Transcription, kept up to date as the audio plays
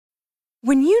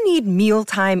When you need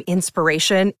mealtime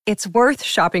inspiration, it's worth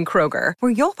shopping Kroger,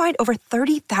 where you'll find over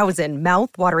 30,000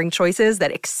 mouth-watering choices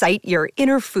that excite your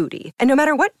inner foodie. And no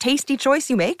matter what tasty choice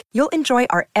you make, you'll enjoy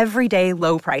our everyday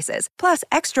low prices, plus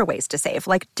extra ways to save,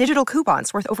 like digital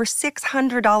coupons worth over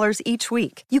 $600 each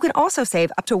week. You can also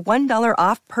save up to $1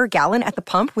 off per gallon at the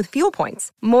pump with fuel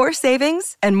points. More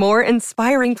savings and more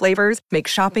inspiring flavors make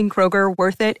shopping Kroger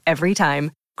worth it every time.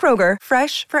 Kroger,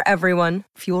 fresh for everyone.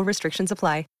 Fuel restrictions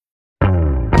apply.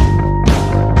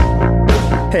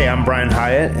 Hey, I'm Brian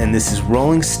Hyatt, and this is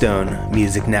Rolling Stone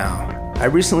Music Now. I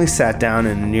recently sat down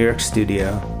in a New York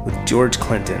studio with George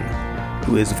Clinton,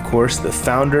 who is, of course, the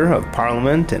founder of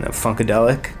Parliament and of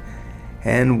Funkadelic,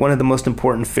 and one of the most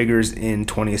important figures in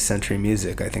 20th century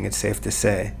music, I think it's safe to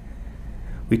say.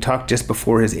 We talked just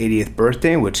before his 80th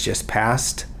birthday, which just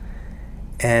passed,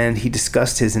 and he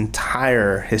discussed his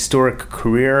entire historic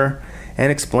career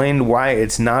and explained why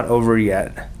it's not over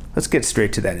yet. Let's get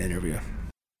straight to that interview.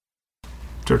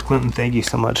 George Clinton, thank you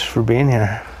so much for being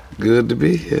here. Good to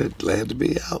be here. Glad to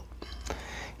be out.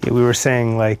 Yeah, we were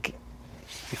saying, like,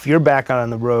 if you're back out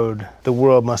on the road, the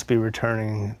world must be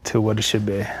returning to what it should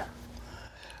be.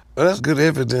 Well, that's good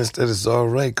evidence that it's all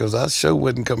right, because our show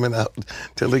wasn't coming out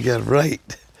till it got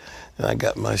right. And I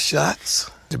got my shots.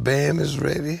 The band is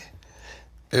ready.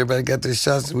 Everybody got their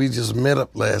shots, and we just met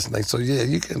up last night. So, yeah,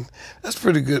 that's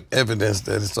pretty good evidence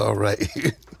that it's all right.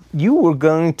 You were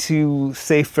going to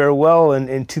say farewell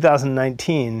in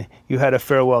 2019. You had a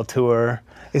farewell tour.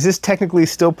 Is this technically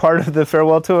still part of the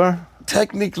farewell tour?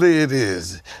 Technically it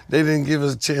is. They didn't give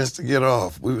us a chance to get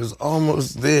off. We was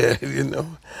almost there,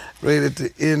 right at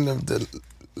the end of the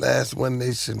last One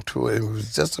Nation tour. It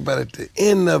was just about at the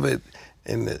end of it,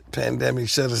 and the pandemic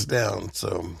shut us down.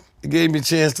 So it gave me a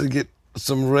chance to get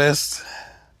some rest,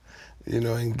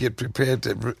 and get prepared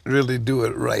to really do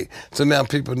it right. So now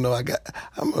people know I'm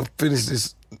gonna finish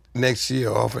this next year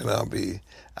off, and I'll be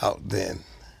out then.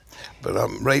 But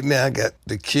right now I got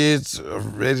the kids are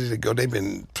ready to go. They've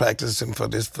been practicing for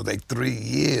this for like 3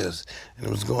 years, and it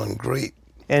was going great.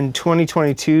 And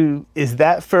 2022, is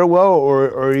that farewell,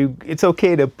 or it's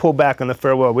okay to pull back on the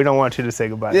farewell? We don't want you to say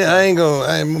goodbye. Yeah, I'm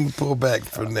gonna pull back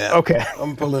for now. Okay.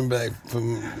 I'm pulling back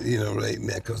from, right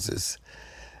now, because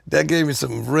that gave me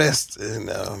some rest, and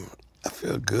I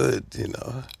feel good,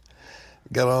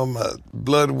 Got all my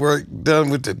blood work done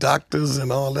with the doctors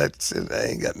and all that shit. I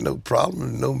ain't got no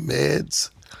problem, no meds.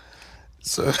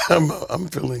 So I'm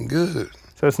feeling good.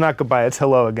 So it's not goodbye, it's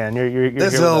hello again. You're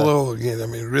That's hello again. I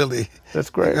mean, really. That's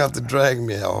great. You have to drag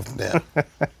me off now.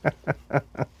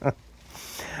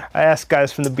 I asked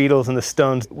guys from the Beatles and the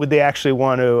Stones, would they actually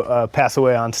want to pass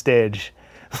away on stage?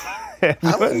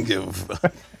 I wouldn't give a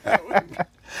fuck.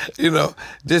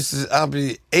 I'll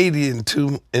be 80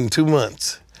 in 2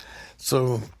 months.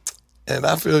 So, and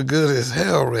I feel good as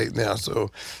hell right now.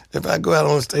 So if I go out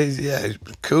on stage, yeah, it's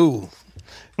cool.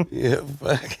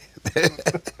 Fuck.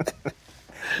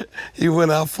 He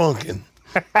went out funking.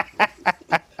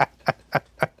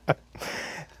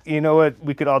 You know what?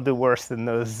 We could all do worse than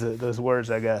those words,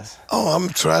 I guess. Oh, I'm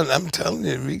telling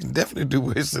you, we can definitely do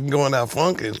worse than going out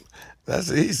funking.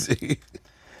 That's easy.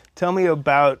 Tell me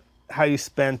about how you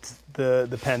spent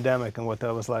the pandemic and what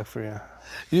that was like for you.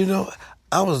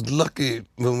 I was lucky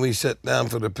when we shut down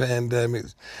for the pandemic.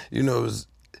 I was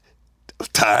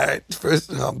tired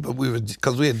first of all, but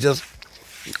because we had just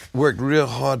worked real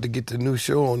hard to get the new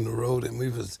show on the road, and we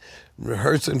was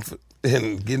rehearsing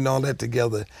and getting all that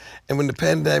together. And when the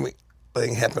pandemic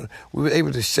thing happened, we were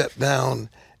able to shut down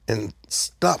and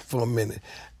stop for a minute.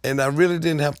 And I really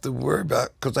didn't have to worry about,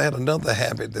 because I had another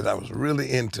habit that I was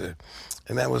really into,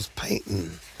 and that was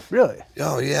painting. Really?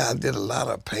 Oh, yeah, I did a lot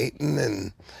of painting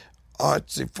and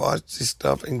artsy-fartsy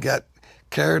stuff and got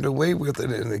carried away with it,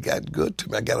 and it got good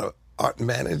to me. I got an art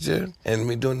manager, and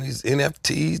we're doing these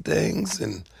NFT things,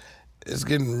 and it's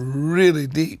getting really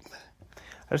deep.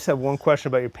 I just have one question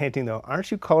about your painting, though.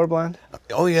 Aren't you colorblind?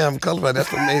 Oh, yeah, I'm colorblind.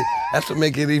 That's what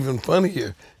make it even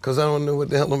funnier, because I don't know what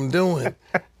the hell I'm doing.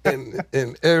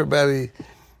 And everybody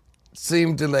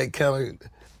seemed to like it.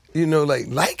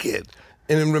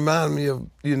 And it reminded me of,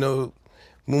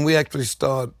 when we actually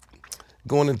started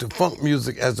going into funk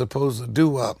music as opposed to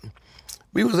doo-wop,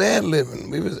 we was ad-libbing.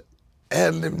 We was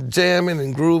ad-libbing, jamming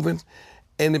and grooving,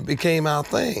 and it became our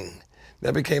thing.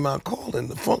 That became our calling.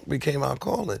 The funk became our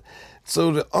calling.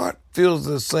 So the art feels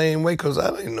the same way, because I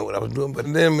didn't know what I was doing.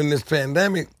 But then when this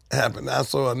pandemic happened, I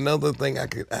saw another thing I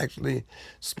could actually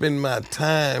spend my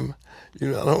time. I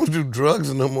don't do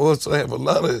drugs no more, so I have a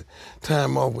lot of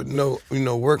time off with no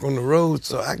work on the road.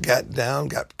 So I got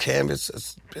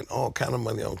canvases, spent all kind of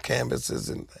money on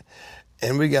canvases,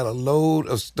 And we got a load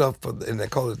of stuff, and they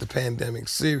call it the Pandemic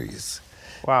Series.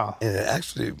 Wow. And it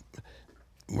actually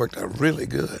worked out really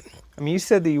good. I mean, you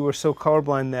said that you were so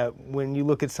colorblind that when you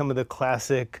look at some of the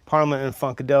classic Parliament and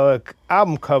Funkadelic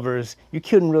album covers, you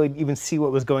couldn't really even see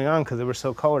what was going on because they were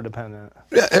so color dependent.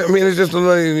 Yeah, I mean, it's just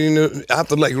like, I have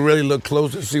to like really look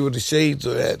closer to see what the shades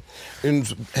are at.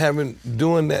 And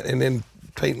doing that and then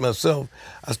paint myself,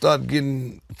 I started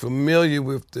getting familiar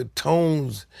with the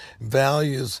tones,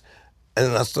 values,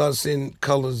 and I started seeing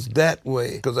colors that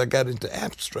way because I got into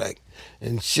abstract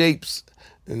and shapes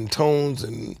and tones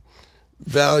and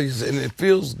values, and it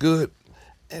feels good.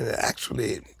 And it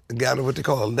actually got what they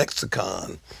call a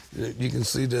lexicon. You can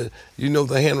see the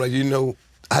handwriting,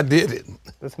 I did it.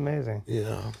 That's amazing.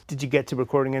 Yeah. Did you get to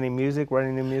recording any music,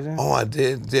 writing new music? Oh, I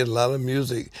did a lot of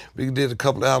music. We did a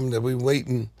couple of albums that we're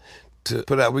waiting to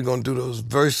put out. We're going to do those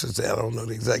verses. I don't know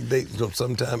the exact date,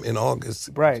 sometime in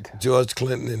August. Right. George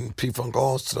Clinton and P-Funk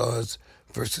All-Stars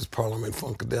versus Parliament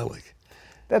Funkadelic.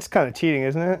 That's kind of cheating,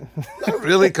 isn't it? Not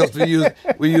really, because we're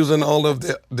using all of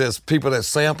there's people that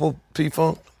sample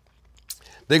P-Funk.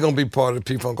 They're going to be part of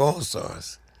P-Funk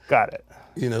All-Stars. Got it.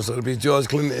 So it'll be George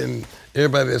Clinton and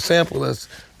everybody that sampled us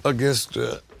against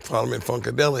Parliament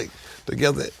Funkadelic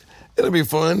together. It'll be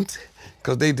fun,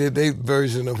 because they did their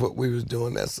version of what we was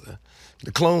doing. That's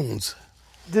the clones.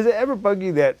 Does it ever bug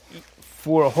you that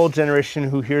for a whole generation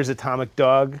who hears Atomic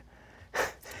Dog,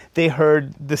 they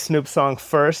heard the Snoop song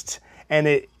first, and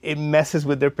it messes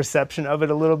with their perception of it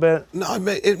a little bit? No,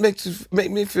 it makes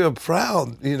me feel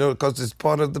proud, because it's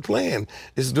part of the plan.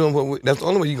 It's doing that's the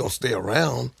only way you're going to stay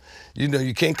around.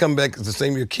 You can't come back the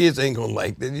same. Your kids ain't going to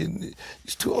like that. You're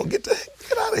too old. Get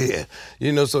out of here.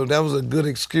 So that was a good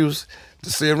excuse to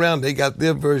stay around. They got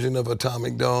their version of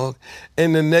Atomic Dog.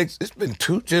 And it's been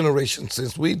 2 generations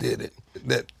since we did it.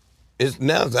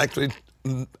 Now it's actually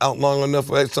out long enough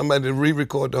for somebody to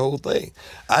re-record the whole thing.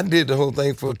 I did the whole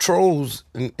thing for Trolls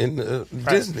in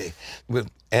Disney with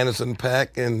Anderson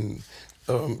 .Paak and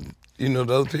the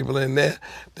other people in there.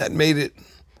 That made it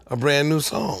a brand new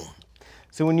song.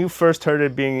 So when you first heard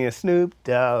it being a Snoop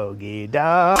Doggy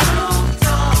Dogg,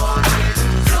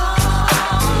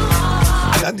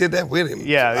 I did that with him.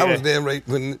 Yeah, I was there right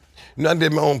when I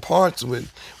did my own parts when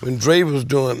Dre was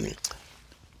doing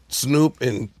Snoop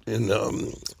and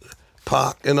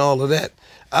Pac and all of that.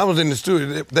 I was in the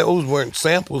studio. Those weren't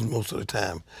samples most of the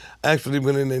time. I actually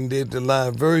went in and did the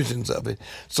live versions of it.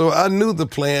 So I knew the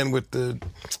plan with the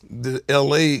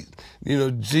L.A.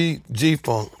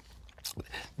 G-Funk.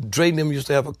 Dre and them used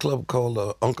to have a club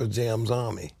called Uncle Jam's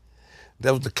Army.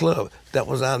 That was the club. That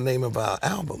was our name of our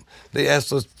album. They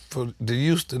asked us to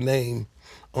use the name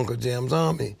Uncle Jam's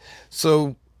Army.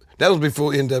 So that was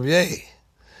before NWA.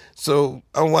 So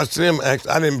I watched them act.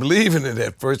 I didn't believe in it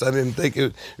at first. I didn't think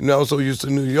it. I was so used to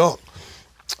New York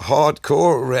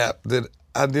hardcore rap that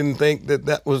I didn't think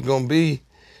that was going to be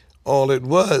all it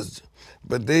was.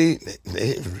 But they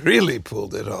really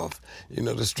pulled it off.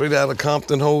 The Straight Outta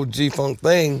Compton whole G-Funk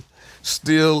thing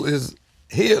still is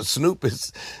here. Snoop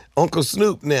is Uncle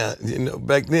Snoop now.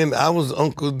 Back then I was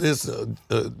Uncle this,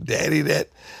 Daddy that.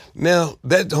 Now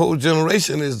that whole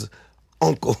generation is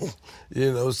Uncle,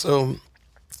 So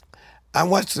I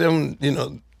watched them,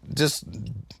 just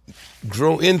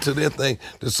grow into their thing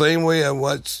the same way I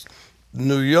watched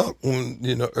New York when,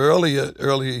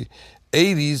 early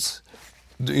 80s,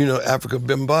 Africa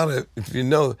Bambaataa,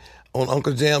 if on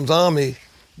Uncle Jam's Army,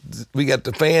 we got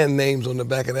the fan names on the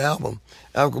back of the album.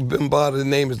 Africa Bambaata's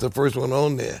name is the first one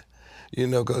on there,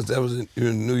 because that was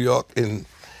in New York. And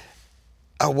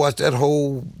I watched that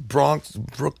whole Bronx,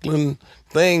 Brooklyn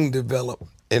thing develop,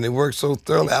 and it worked so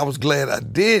thoroughly. I was glad I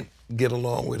did get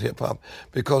along with hip-hop,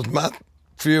 because my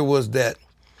fear was that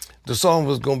the song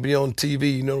was going to be on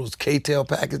TV, those K-Tel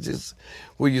packages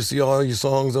where you see all your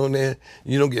songs on there.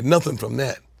 You don't get nothing from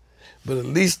that. But at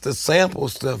least the sample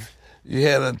stuff, you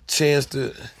had a chance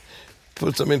to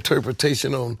put some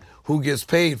interpretation on who gets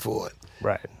paid for it.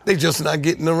 Right. They just not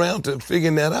getting around to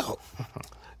figuring that out.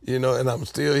 And I'm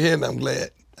still here, and I'm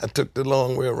glad I took the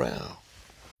long way around.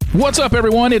 What's up,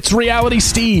 everyone? It's Reality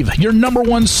Steve, your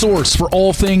 #1 source for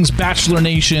all things Bachelor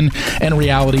Nation and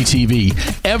reality TV.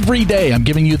 Every day, I'm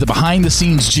giving you the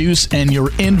behind-the-scenes juice and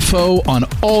your info on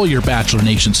all your Bachelor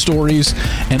Nation stories,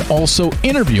 and also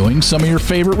interviewing some of your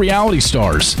favorite reality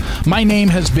stars. My name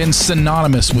has been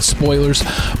synonymous with spoilers,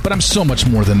 but I'm so much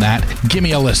more than that. Give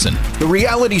me a listen. The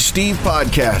Reality Steve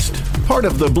Podcast, part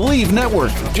of the Believe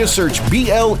Network. Just search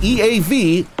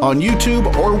BLEAV on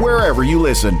YouTube or wherever you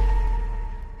listen.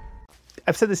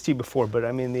 I've said this to you before, but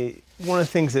I mean, one of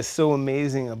the things that's so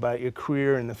amazing about your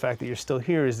career and the fact that you're still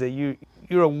here is that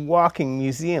you're a walking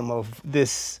museum of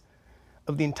this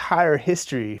of the entire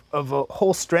history of a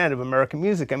whole strand of American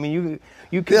music. I mean,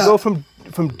 you could go from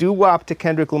doo-wop to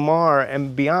Kendrick Lamar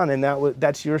and beyond, and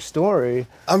that's your story.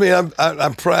 I mean, I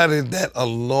prided that a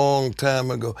long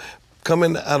time ago.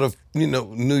 Coming out of,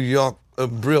 New York,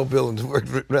 Brill Building, worked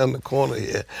around the corner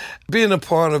here. Being a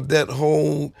part of that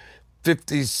whole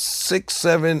 56,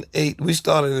 7, 8, we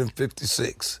started in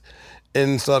 56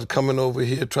 and started coming over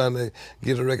here trying to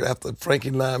get a record after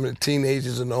Frankie Lyman, the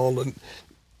Teenagers and all the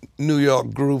New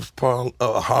York groups,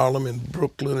 Harlem and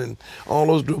Brooklyn and all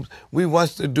those groups. We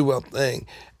watched it do our thing.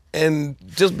 And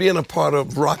just being a part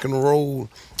of rock and roll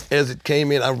as it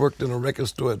came in, I worked in a record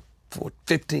store at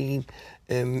 15,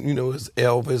 and, it was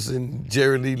Elvis and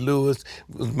Jerry Lee Lewis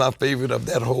was my favorite of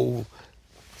that whole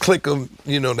clique of,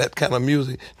 that kind of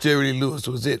music. Jerry Lee Lewis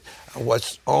was it. I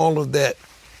watched all of that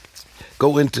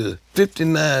go into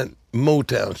 59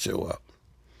 Motown show up.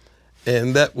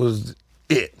 And that was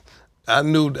it. I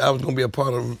knew I was going to be a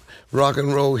part of rock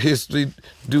and roll history,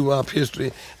 doo-wop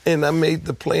history, and I made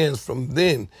the plans from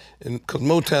then. And because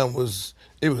Motown was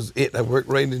it. I worked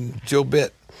right in Joe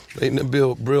Bett, right in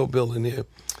the Brill Building here.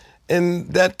 And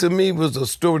that to me was a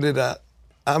story that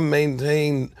I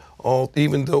maintained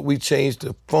even though we changed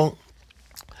the funk.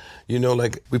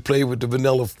 Like we played with the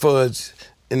Vanilla Fudge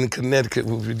in Connecticut,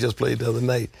 which we just played the other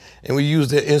night, and we used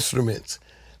their instruments.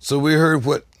 So we heard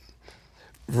what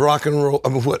rock and roll,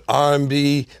 what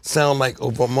R&B sound like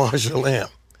over Marshall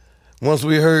amp. Once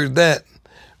we heard that,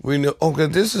 we knew, okay,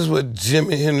 this is what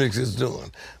Jimi Hendrix is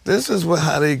doing. This is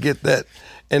how they get that.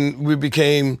 And we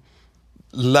became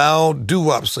loud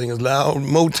doo-wop singers, loud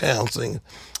Motown singers.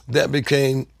 That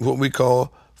became what we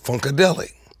call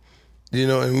funkadelic.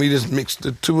 And we just mixed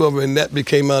the two of them, and that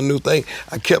became our new thing.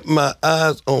 I kept my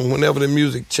eyes on whenever the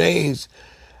music changed.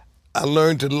 I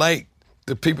learned to like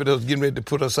the people that was getting ready to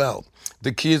put us out.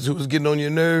 The kids who was getting on your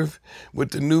nerve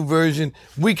with the new version,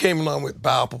 we came along with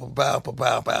bow, bow, bow, bow,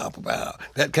 bow, bow, bow,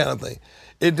 that kind of thing.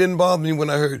 It didn't bother me when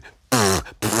I heard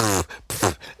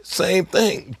same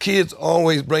thing. Kids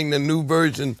always bring the new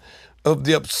version of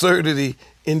the absurdity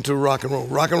into rock and roll.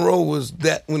 Rock and roll was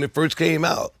that when it first came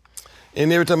out.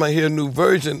 And every time I hear a new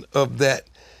version of that,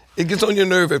 it gets on your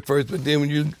nerve at first, but then when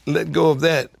you let go of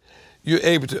that, you're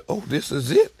able to, this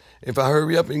is it. If I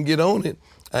hurry up and get on it,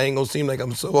 I ain't gonna seem like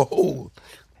I'm so old.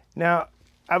 Now,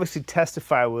 obviously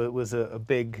Testify was a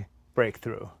big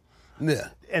breakthrough. Yeah.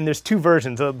 And there's two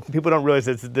versions. People don't realize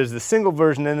that there's the single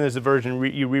version and there's a version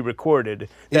you re-recorded.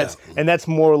 And that's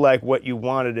more like what you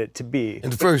wanted it to be.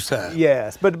 And the first time.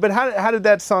 Yes. But how did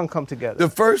that song come together? The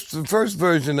first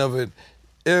version of it,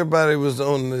 everybody was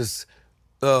on this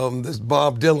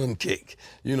Bob Dylan kick.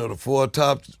 The Four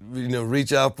Tops,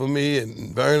 Reach Out For Me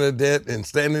and Bernadette and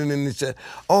Standing in the Shadow,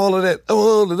 all of that.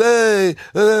 Oh, the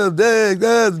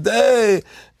day.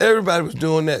 Everybody was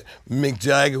doing that. Mick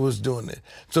Jagger was doing that.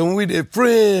 So when we did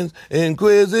Friends,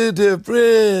 Inquisitive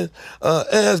Friends,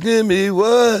 asking me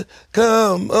what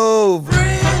come over.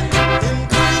 Friends,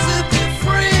 inquisitive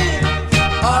friends,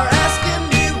 are asking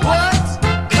me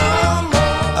what come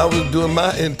over. I was doing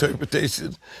my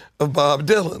interpretation of Bob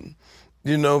Dylan,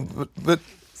 but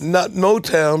not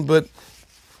Motown, but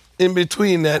in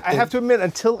between that. I have to admit,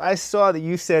 until I saw that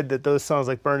you said that those songs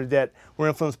like Bernadette were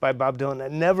influenced by Bob Dylan,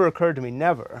 that never occurred to me,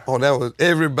 never. Oh, that was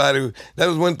everybody. That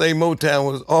was one thing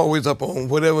Motown was always up on.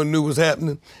 Whatever new was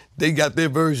happening, they got their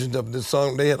versions of the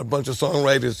song. They had a bunch of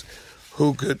songwriters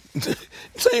who could,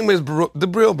 same as the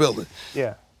Brill Building.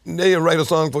 Yeah. They'll write a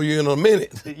song for you in a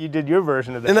minute. You did your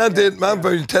version of that. And I did my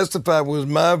version. Testify was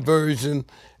my version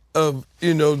of,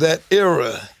 that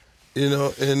era,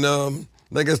 and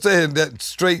like I said, that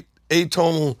straight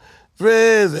atonal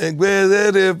friends and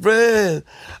inquisitive friends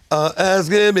are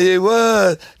asking me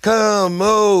what come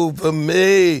over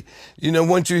me.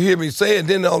 Once you hear me say it,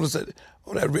 then all of a sudden,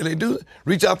 that really do it.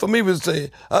 Reach Out For Me was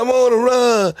saying, I'm on a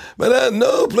run, but there's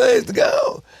no place to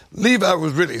go. Levi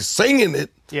was really singing it.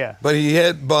 Yeah. But he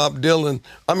had Bob Dylan,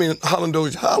 Holland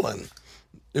Dozier Holland.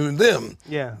 It was them.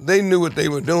 Yeah. They knew what they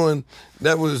were doing.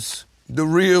 That was the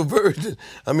real version.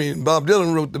 Bob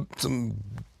Dylan wrote some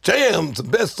jams, the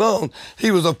best songs.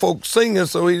 He was a folk singer,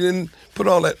 so he didn't put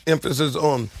all that emphasis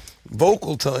on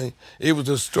vocal tone. It was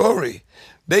a story.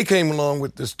 They came along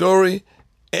with the story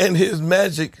and his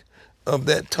magic of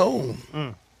that tone.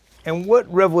 Mm. And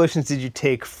what revelations did you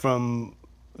take from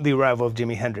the arrival of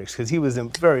Jimi Hendrix? Because he was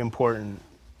very important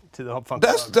to the funk.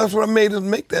 That's what made us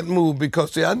make that move,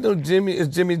 because I know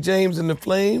Jimmy James and the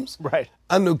Flames. Right.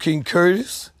 I knew King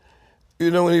Curtis,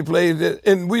 when he played it.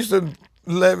 And we used to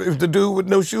laugh if the dude with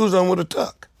no shoes on with a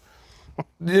tuck.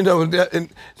 And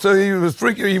so he was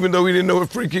freaky, even though we didn't know what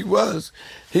freaky was.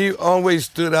 He always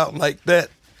stood out like that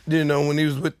you know, when he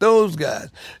was with those guys.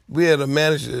 We had a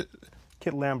manager,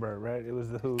 Kit Lambert, right? It was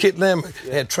the Who. Kit Lambert,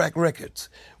 had Track Records.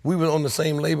 We were on the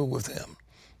same label with him.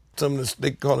 Some of this,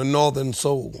 they call it Northern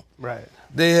Soul. Right.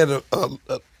 They had a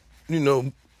you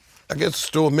know, I guess a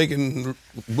store making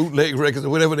bootleg records or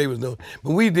whatever they was doing.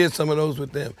 But we did some of those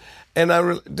with them. And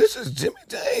this is Jimmy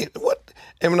Jane. What?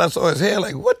 And when I saw his hair,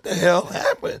 like, what the hell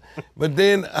happened? But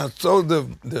then I saw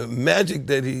the magic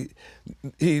that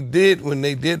he did when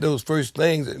they did those first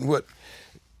things, and what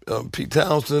Pete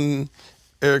Townsend,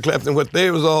 Eric Clapton, what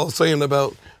they was all saying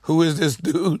about who is this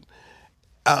dude.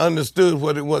 I understood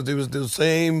what it was. It was the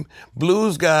same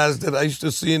blues guys that I used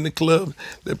to see in the club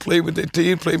that played with their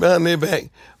teeth, play behind their back,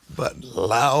 but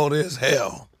loud as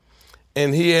hell.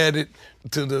 And he had it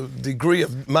to the degree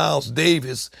of Miles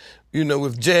Davis, you know,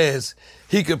 with jazz.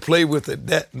 He could play with it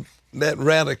that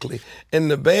radically.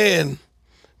 And the band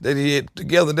that he had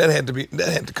together, that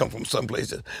had to come from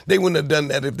someplace. They wouldn't have done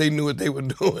that if they knew what they were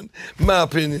doing. In my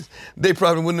opinion, they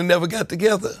probably wouldn't have never got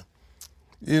together.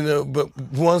 You know, but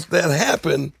once that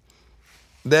happened,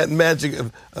 that magic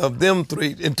of them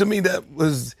three, and to me that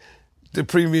was the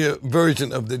premier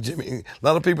version of the Jimmy. A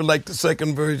lot of people like the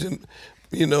second version,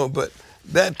 you know, but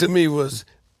that to me was,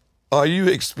 are you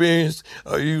experienced?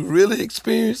 Are you really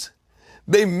experienced?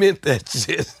 They meant that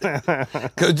shit.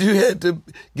 Because you had to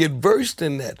get versed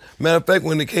in that. Matter of fact,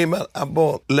 when it came out, I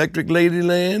bought Electric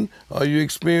Ladyland, Are You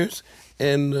Experienced?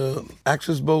 And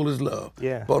Axis Bold as Love.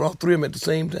 Yeah. Bought all three of them at the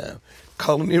same time.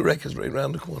 Colony Records right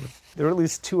around the corner. There were at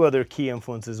least two other key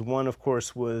influences. One, of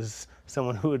course, was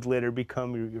someone who would later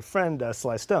become your friend,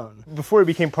 Sly Stone. Before he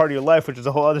became part of your life, which is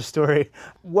a whole other story,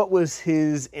 what was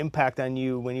his impact on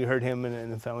you when you heard him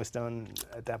and Family Stone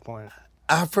at that point?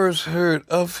 I first heard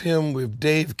of him with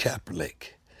Dave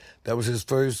Kaperlik. That was his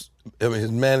first,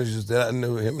 his managers that I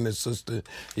knew, him and his sister.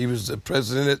 He was the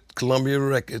president at Columbia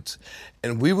Records.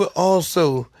 And we were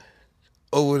also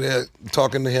over there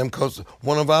talking to him because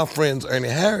one of our friends, Ernie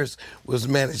Harris, was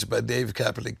managed by Dave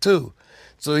Kaperlik too.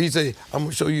 So he said, I'm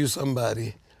gonna show you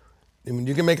somebody. I mean,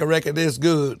 you can make a record this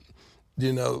good.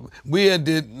 You know, we had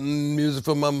did music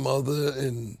for my mother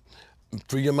and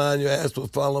Free Your Mind, Your Ass Will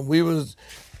Follow. We was,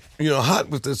 you know, hot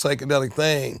with the psychedelic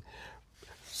thing.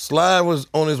 Sly was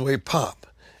on his way pop.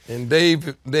 And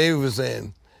Dave was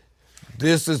saying,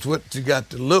 this is what you got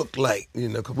to look like, you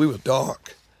know, because we were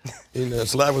dark. You know,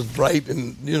 Sly was bright,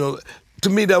 and, you know,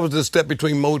 to me that was the step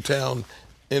between Motown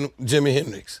and Jimi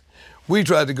Hendrix. We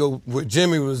tried to go where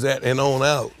Jimmy was at and on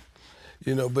out,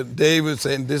 you know, but Dave was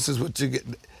saying, this is what you get.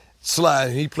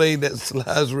 Sly, he played that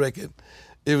Sly's record.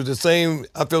 It was the same,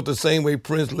 I felt the same way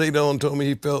Prince later on told me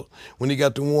he felt when he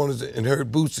got to Warner's and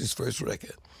heard Bootsy's first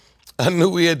record. I knew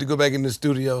we had to go back in the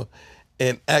studio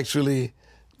and actually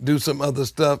do some other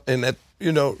stuff, and that,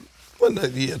 you know, one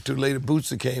year or two later,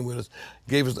 Bootsy came with us,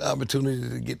 gave us the opportunity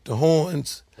to get the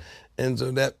horns, and so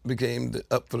that became the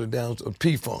Up for the Downs of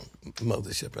P-Funk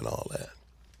Mothership and all that.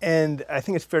 And I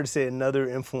think it's fair to say another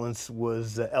influence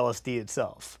was LSD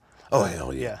itself. Oh,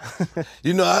 hell yeah. Yeah.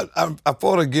 You know, I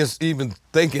fought against even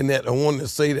thinking that or wanting to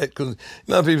say that because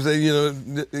a lot of people say, you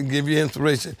know, give you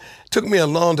inspiration. It took me a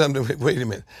long time to wait a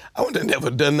minute. I would have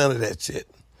never done none of that shit.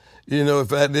 You know,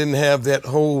 if I didn't have that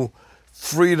whole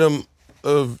freedom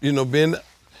of, you know, being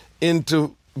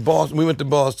into Boston. We went to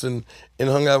Boston and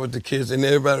hung out with the kids, and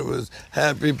everybody was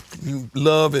happy,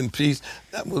 love and peace.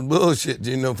 That was bullshit,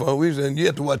 you know, for we was saying you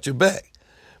have to watch your back.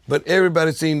 But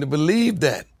everybody seemed to believe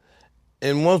that.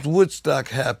 And once Woodstock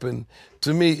happened,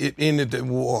 to me, it ended the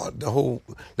war.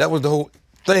 That was the whole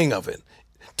thing of it.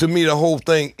 To me, the whole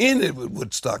thing ended with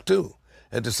Woodstock, too,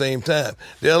 at the same time.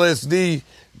 The LSD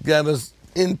got us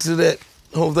into that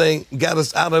whole thing, got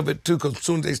us out of it, too, because as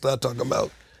soon as they started talking about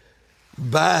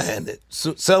buying it,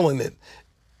 selling it,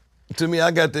 to me, I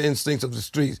got the instincts of the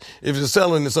streets. If you're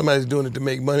selling it, somebody's doing it to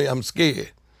make money, I'm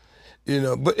scared. You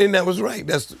know, and that was right.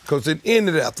 That's because it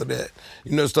ended after that.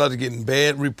 You know, started getting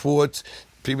bad reports.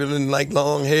 People didn't like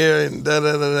long hair and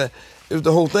da-da-da-da. It was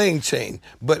the whole thing changed.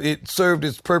 But it served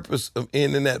its purpose of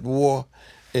ending that war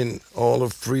and all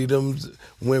of freedoms,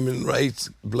 women's rights,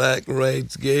 black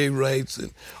rights, gay rights,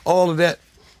 and all of that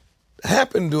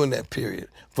happened during that period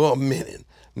for a minute.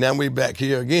 Now we're back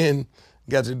here again,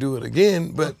 got to do it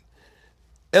again. But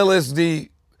LSD,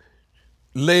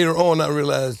 later on I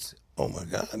realized, oh my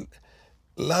God,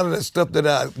 a lot of that stuff that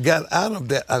I got out of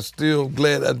that, I'm still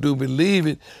glad I do believe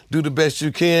it, do the best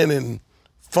you can and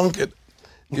funk it,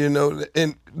 you know,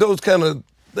 and those kind of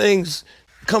things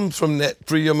comes from that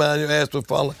free your mind, your ass will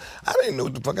follow. I didn't know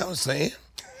what the fuck I was saying.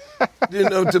 You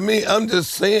know, to me, I'm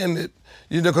just saying it,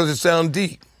 you know, because it sounds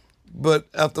deep. But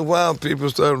after a while, people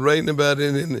started writing about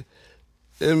it, and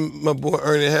And my boy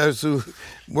Ernie Harris, who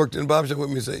worked in the barbershop with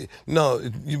me, say, no,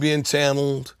 you being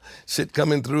channeled, shit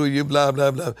coming through you, blah,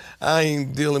 blah, blah. I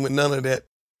ain't dealing with none of that.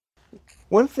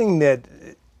 One thing that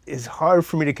is hard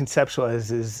for me to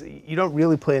conceptualize is you don't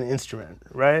really play an instrument,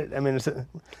 right? I mean,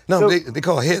 They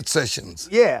call head sessions.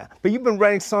 Yeah, but you've been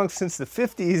writing songs since the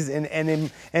 50s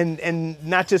and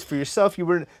not just for yourself.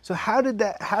 So how did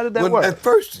that work? At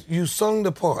first, you sung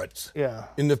the parts. Yeah.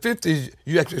 In the 50s,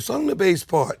 you actually sung the bass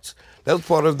parts. That was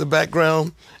part of the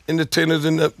background, and the tenors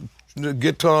and the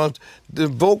guitars. The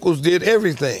vocals did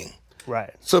everything.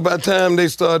 Right. So by the time they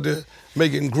started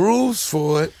making grooves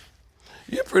for it,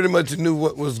 you pretty much knew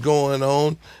what was going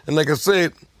on. And like I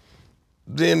said,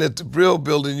 then at the Brill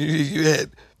Building, you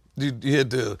had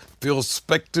the Phil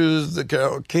Spectors, the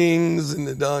Carole Kings, and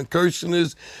the Don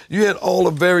Kirshner's. You had all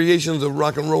the variations of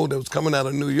rock and roll that was coming out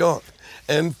of New York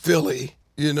and Philly.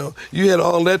 You know, you had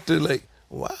all that to like,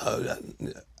 wow,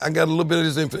 I got a little bit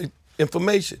of this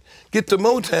information. Get to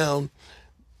Motown,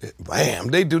 bam,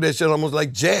 they do that shit almost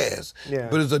like jazz. Yeah.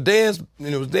 But it's a dance,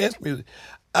 it was dance music.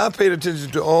 I paid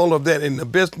attention to all of that, and the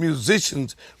best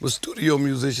musicians were studio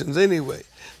musicians anyway.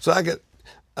 So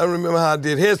I remember how I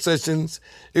did head sessions.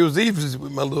 It was easy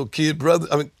with my little kid brother.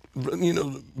 I mean,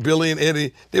 Billy and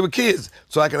Eddie, they were kids.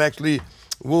 So I could actually,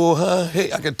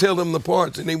 I could tell them the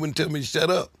parts, and they wouldn't tell me to shut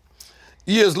up.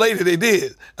 Years later, they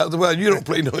did. I was like, well, you don't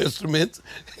play no instruments.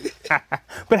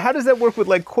 But how does that work with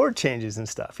like chord changes and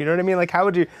stuff? You know what I mean? Like, how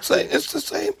would you? It's the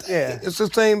same thing. Yeah. It's the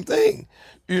same thing.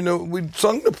 You know, we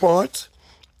sung the parts,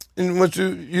 and once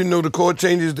you know the chord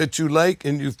changes that you like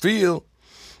and you feel,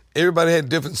 everybody had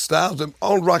different styles.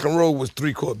 All rock and roll was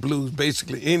 3-chord blues,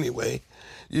 basically, anyway.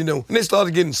 You know, and they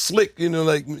started getting slick. You know,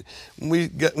 like when we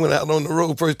went out on the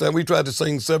road first time, we tried to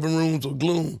sing 7 Rooms of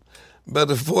Gloom by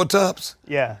the Four Tops.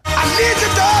 Yeah. I need you,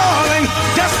 darling,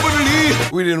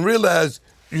 desperately. We didn't realize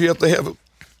you have to have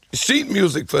sheet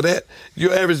music for that.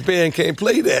 Your average band can't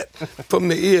play that from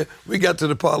the ear. We got to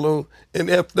the Apollo and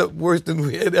effed up worse than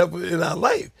we had ever in our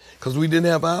life because we didn't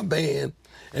have our band.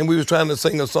 And we was trying to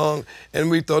sing a song, and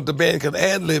we thought the band could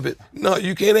ad-lib it. No,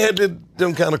 you can't ad-lib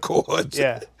them kind of chords.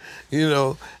 Yeah. You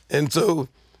know, and so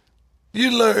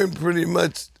you learn pretty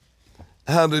much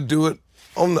how to do it.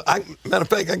 Matter of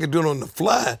fact, I can do it on the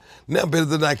fly now better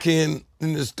than I can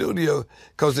in the studio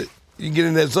because you get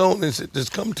in that zone and it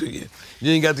just come to you.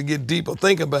 You ain't got to get deep or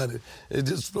think about it.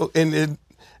 It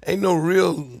ain't no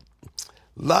real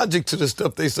logic to the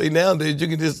stuff they say nowadays. You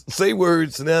can just say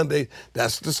words nowadays.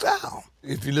 That's the style.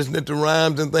 If you listen to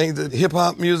rhymes and things, that hip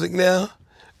hop music now,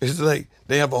 it's like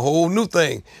they have a whole new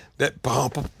thing. That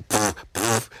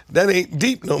ain't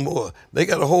deep no more. They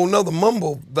got a whole nother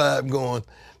mumble vibe going.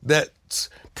 That's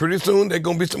pretty soon there's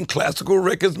gonna be some classical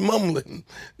records mumbling,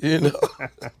 you know.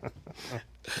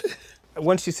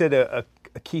 Once you said a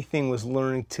key thing was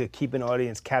learning to keep an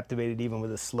audience captivated even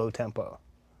with a slow tempo.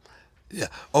 Yeah.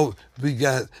 Oh, we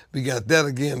got that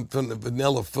again from the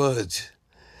Vanilla Fudge.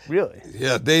 Really?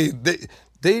 Yeah, they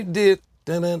did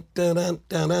dun dun dun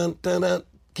dun dun dun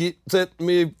set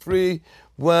me free.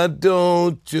 Why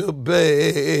don't you,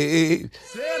 babe?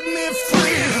 Set me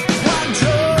free, why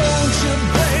don't you,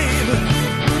 babe?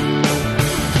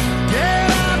 Get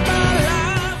out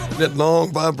my life. That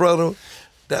long vibrato,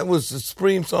 that was the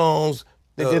Supreme songs.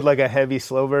 They did like a heavy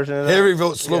slow version of that? Heavy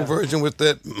slow version with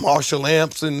that Marshall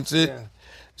amps and shit. Yeah.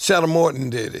 Shadow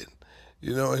Morton did it,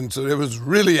 you know, and so it was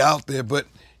really out there. But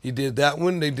he did that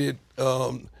one. They did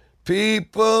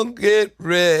People Get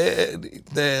Ready.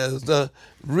 There's a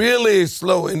really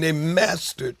slow, and they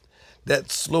mastered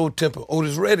that slow tempo.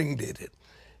 Otis Redding did it.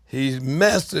 He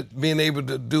mastered being able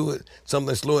to do it,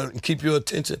 something slow and keep your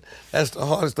attention. That's the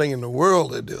hardest thing in the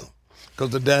world to do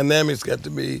because the dynamics got to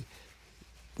be,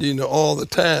 you know, all the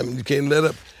time. You can't let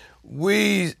up.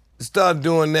 We started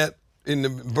doing that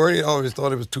Bernie always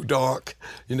thought it was too dark,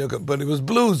 you know, but it was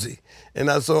bluesy. And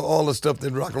I saw all the stuff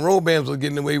that rock and roll bands were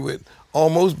getting away with,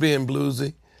 almost being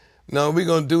bluesy. No, we're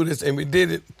going to do this, and we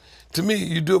did it. To me,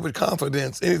 you do it with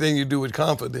confidence. Anything you do with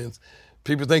confidence,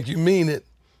 people think you mean it,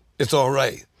 it's all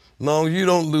right. No, you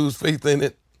don't lose faith in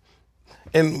it.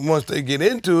 And once they get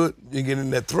into it, you get in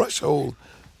that threshold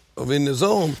of in the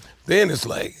zone, then it's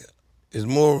like, it's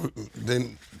more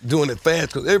than doing it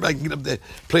fast because everybody can get up there,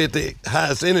 play at the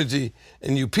highest energy,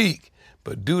 and you peak.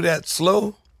 But do that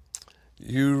slow,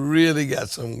 you really got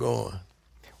something going.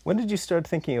 When did you start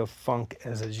thinking of funk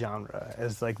as a genre,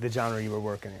 as like the genre you were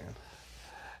working in?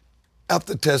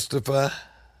 After Testify,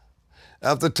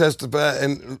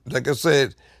 and like I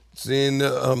said, seeing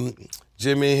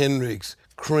Jimi Hendrix,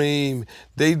 Cream,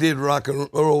 they did rock and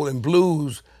roll and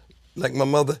blues like my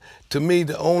mother. To me,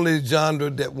 the only genre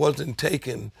that wasn't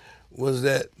taken was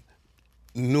that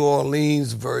New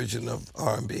Orleans version of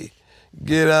R&B.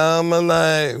 Get out my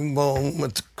life,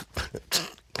 woman.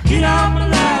 Get out my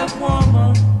life,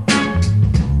 woman.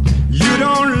 You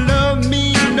don't love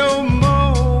me no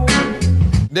more.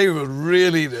 They were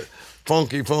really the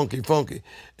funky.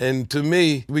 And to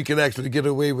me, we could actually get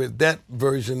away with that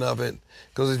version of it.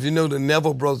 Because if you know, the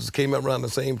Neville Brothers came out around the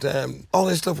same time. All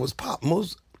that stuff was pop.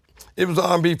 It was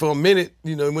R&B for a minute,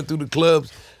 it went through the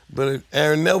clubs. But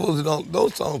Aaron Neville's and all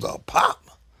those songs are pop.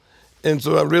 And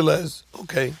so I realized,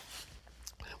 okay,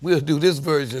 we'll do this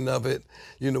version of it.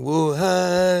 Whoa,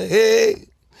 hi, hey.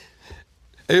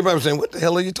 Everybody was saying, what the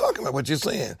hell are you talking about? What you're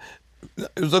saying?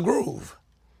 It was a groove.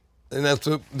 And that's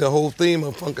the whole theme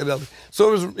of Funkadelic. So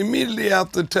it was immediately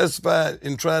after Testify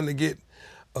and trying to get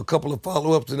a couple of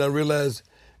follow-ups, and I realized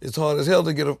it's hard as hell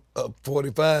to get a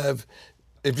 45.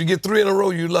 If you get 3 in a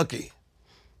row, you're lucky.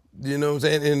 You know what I'm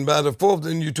saying? And by the 4th,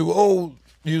 then you're too old,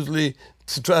 usually,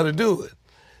 to try to do it.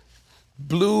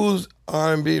 Blues,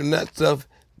 R&B, and that stuff,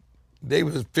 they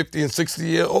was 50 and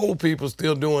 60-year-old people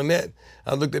still doing that.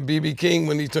 I looked at B.B. King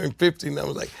when he turned 50, and I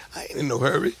was like, I ain't in no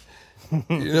hurry.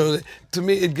 To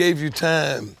me, it gave you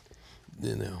time,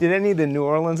 Did any of the New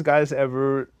Orleans guys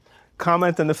ever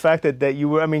comment on the fact that you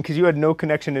were, because you had no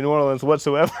connection to New Orleans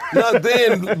whatsoever? Not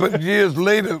then, but years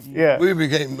later, yeah. We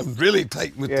became really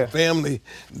tight with the family,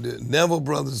 the Neville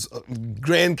brothers,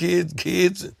 grandkids,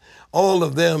 kids, all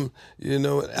of them,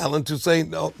 Alan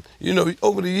Toussaint,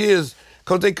 over the years,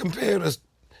 because they compared us,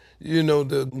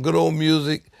 the good old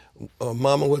music,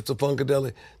 Mama What's a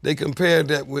Funkadelic, they compared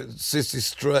that with Sissy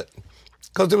Strut,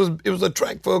 because it was a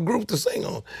track for a group to sing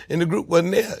on, and the group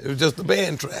wasn't there. It was just a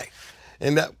band track.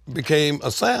 And that became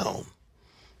a sound,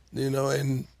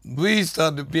 and we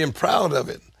started being proud of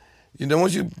it.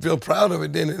 Once you feel proud of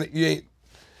it, then you ain't,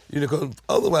 because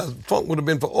otherwise funk would have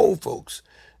been for old folks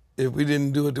if we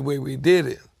didn't do it the way we did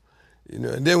it.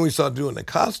 And then we started doing the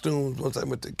costumes once I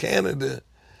went to Canada,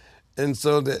 and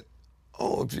so that,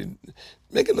 if you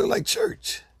make it look like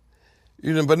church,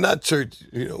 but not church,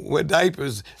 wear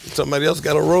diapers, somebody else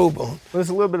got a robe on. Well, there's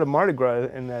a little bit of Mardi Gras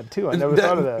in that too. I never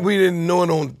thought of that. We didn't know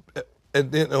it on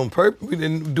purpose. We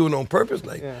didn't do it on purpose,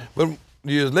 but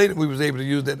years later we was able to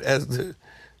use that as the,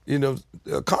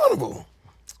 a carnival,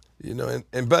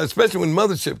 but especially when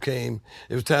Mothership came,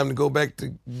 it was time to go back to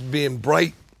being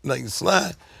bright like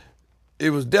Sly. It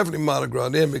was definitely Mardi Gras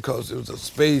then because it was a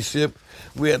spaceship.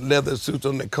 We had leather suits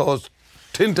on that cost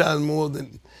 10 times more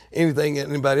than anything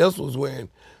anybody else was wearing.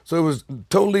 So it was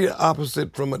totally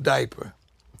opposite from a diaper,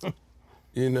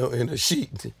 in a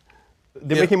sheet.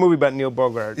 They're making a movie about Neil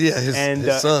Bogart. Yeah,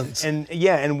 his sons.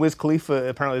 And Wiz Khalifa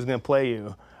apparently is going to play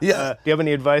you. Yeah. Do you have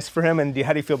any advice for him, and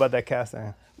how do you feel about that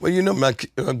casting? Well, my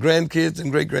grandkids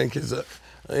and great-grandkids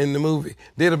are in the movie.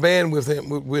 They're the band with him,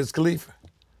 with Wiz Khalifa.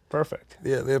 Perfect.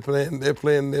 Yeah, they're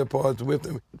playing their parts with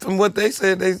him. From what they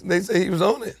said, they say he was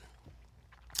on it.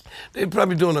 They're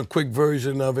probably doing a quick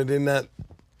version of it. They're not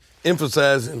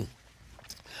emphasizing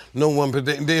no one, but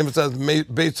they emphasize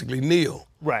basically Neil.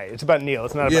 Right. It's about Neil.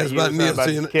 It's not about it's you. About it's Neil. not about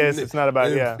his kids. It's not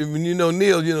about,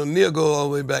 When Neil go all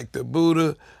the way back to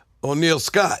Buddha or Neil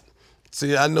Scott.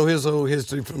 See, I know his whole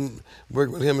history from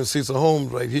working with him and Cecil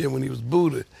Holmes right here when he was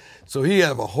Buddha. So he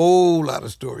have a whole lot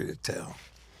of story to tell.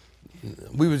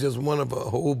 We was just one of a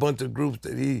whole bunch of groups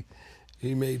that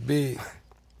he made big.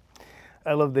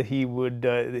 I love that he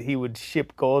would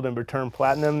ship gold and return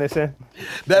platinum, they say.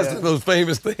 That's the most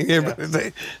famous thing everybody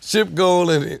say. Ship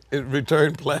gold and it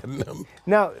return platinum.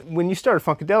 Now, when you started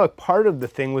Funkadelic, part of the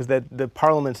thing was that the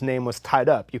Parliament's name was tied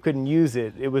up. You couldn't use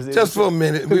it. It was just for a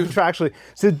minute. Contractually.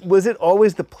 So was it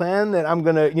always the plan that I'm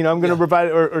gonna provide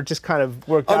it, or just kind of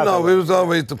worked out? Oh no, it was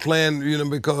always the plan,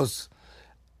 because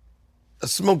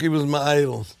Smokey was my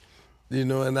idol.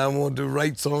 And I wanted to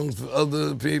write songs for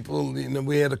other people.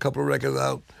 We had a couple of records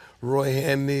out, Roy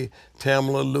Hanley,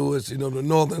 Tamala Lewis, the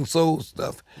Northern Soul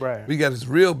stuff. Right. We got this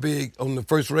real big on the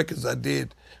first records I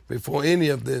did before any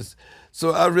of this.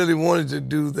 So I really wanted to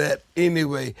do that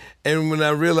anyway. And when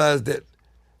I realized that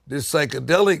this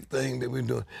psychedelic thing that we're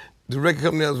doing, the record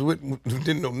company I was with who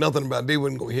didn't know nothing about it, they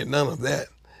wasn't going to hear none of that,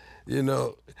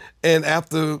 And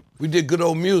after we did Good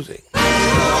Old Music,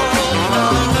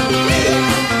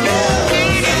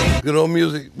 Good Old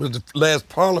Music was the last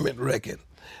Parliament record,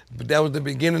 but that was the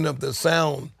beginning of the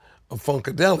sound of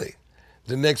Funkadelic.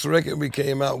 The next record we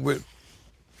came out with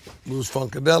was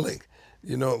Funkadelic,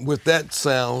 with that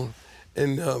sound,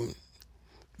 and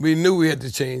we knew we had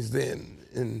to change then,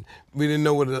 and we didn't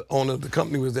know what the owner of the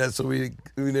company was at, so we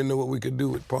didn't know what we could do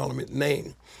with Parliament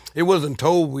name. It wasn't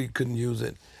told we couldn't use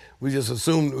it. We just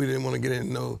assumed we didn't want to get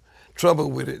in no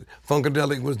trouble with it.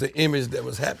 Funkadelic was the image that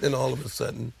was happening all of a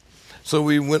sudden. So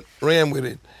we ran with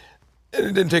it. And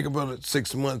it didn't take about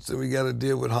 6 months, and we got a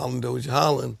deal with Holland Dozier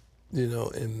Holland,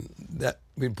 and that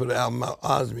we put an album out,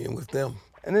 Osmium, with them.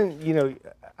 And then,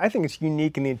 I think it's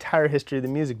unique in the entire history of the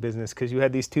music business because you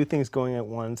had these two things going at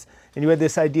once, and you had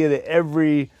this idea that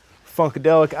every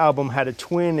Funkadelic album had a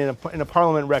twin in a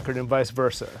Parliament record and vice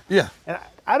versa. Yeah. And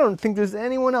I don't think there's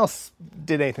anyone else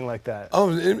did anything like that. Oh,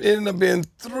 it ended up being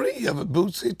 3 of it,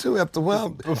 Bootsy, too, after a while.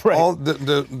 Right. All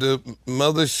the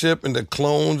mothership and the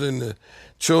clones and the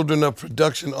children of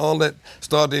production, all that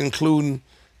started including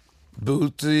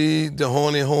Bootsy, the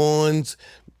Horny Horns,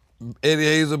 Eddie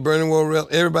Hazel, Bernie Worrell,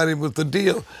 everybody with the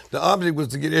deal. The object was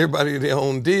to get everybody their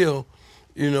own deal,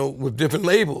 with different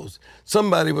labels.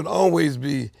 Somebody would always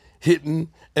be hitting,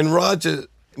 and Roger,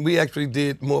 we actually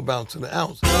did More Bounce to the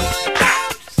Ounce. A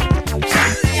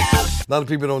lot of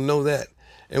people don't know that.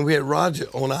 And we had Roger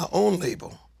on our own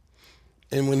label.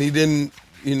 And when he didn't,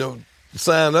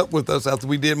 sign up with us after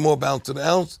we did More Bounce to the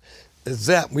Ounce,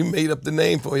 Zapp, we made up the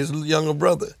name for his younger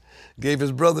brother. Gave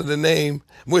his brother the name,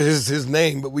 well, his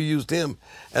name, but we used him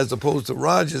as opposed to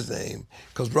Roger's name,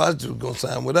 because Roger was going to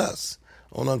sign with us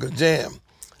on Uncle Jam.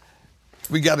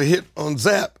 We got a hit on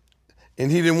Zapp,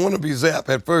 and he didn't want to be Zapp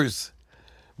at first,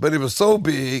 but it was so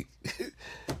big,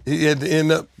 he had to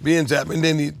end up being Zapp, and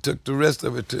then he took the rest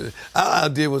of it to, our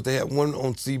idea was to have one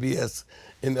on CBS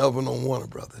and the other one on Warner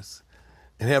Brothers,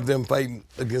 and have them fighting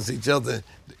against each other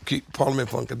to keep Parliament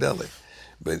Funkadelic.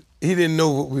 But he didn't know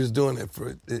what we was doing it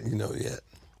for, yet.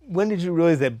 When did you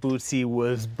realize that Bootsy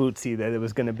was Bootsy, that it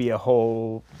was going to be a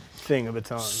whole thing of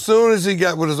its own? Soon as he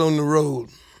got with us on the road,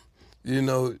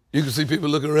 you could see people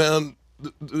looking around,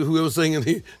 whoever singing,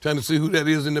 trying to see who that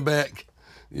is in the back.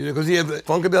 Because he had the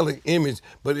Funkadelic image,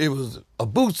 but it was a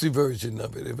Bootsy version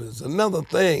of it. It was another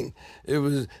thing. It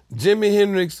was Jimi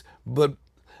Hendrix, but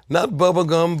not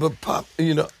bubblegum, but pop,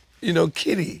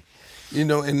 Kitty.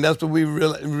 And that's what we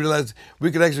realized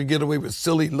we could actually get away with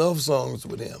silly love songs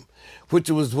with him, which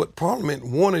was what Parliament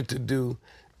wanted to do.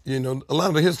 A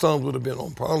lot of his songs would have been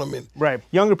on Parliament. Right.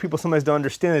 Younger people sometimes don't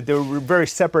understand that there were very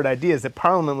separate ideas, that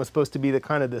Parliament was supposed to be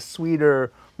the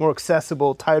sweeter, more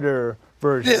accessible, tighter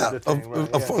version of the thing.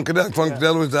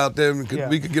 Funkadelic was out there, and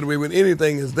we could get away with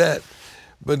anything as that.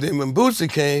 But then when Bootsy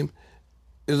came,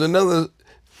 it was another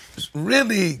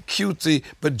really cutesy,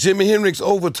 but Jimi Hendrix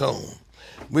overtone.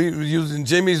 We were using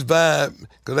Jimmy's vibe,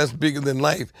 because that's bigger than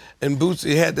life, and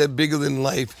Bootsy had that bigger than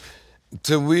life.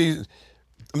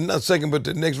 I'm not second, but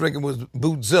the next record was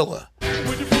Bootzilla.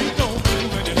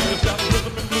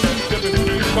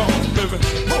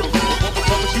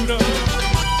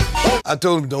 I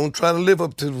told him, don't try to live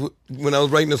up to, when I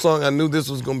was writing the song, I knew this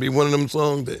was going to be one of them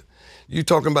songs that you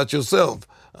talking about yourself.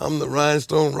 I'm the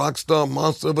rhinestone, rock star,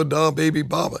 monster of a doll, baby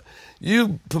baba.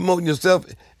 You promoting yourself,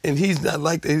 and he's not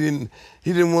like that.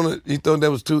 He didn't want to, he thought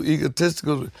that was too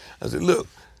egotistical. I said, look,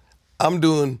 I'm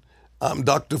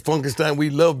Dr. Funkenstein. We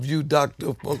love you,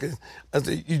 Dr. Funkenstein. I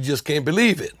said, you just can't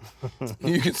believe it.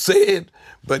 You can say it,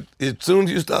 but as soon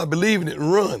as you start believing it,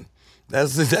 run.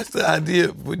 That's the idea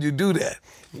when you do that.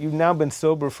 You've now been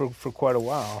sober for quite a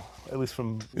while, at least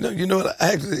from... You know what?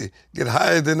 I actually get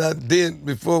higher than I did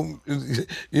before,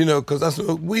 because I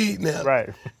smoke weed now. Right.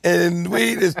 And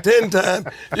weed is 10 times,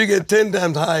 you get 10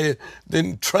 times higher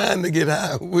than trying to get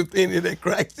high with any that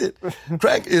cracks it.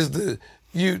 Crack is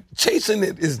chasing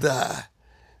it is the high.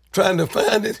 Trying to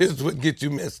find it is what gets you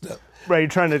messed up. Right,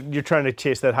 you're trying to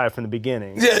chase that high from the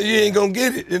beginning. Yeah, you ain't gonna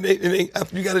get it.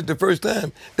 After you got it the first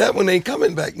time, that one ain't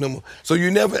coming back no more. So you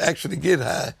never actually get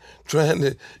high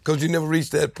because you never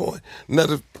reach that point. Now,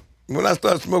 when I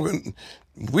started smoking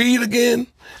weed again,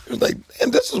 it was like, man,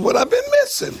 this is what I've been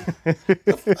missing.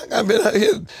 I've been out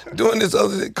here doing this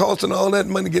other thing, costing all that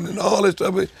money, getting into all this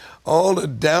trouble, all the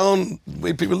down,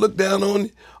 way people look down on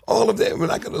you, all of that. When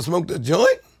I could have smoked a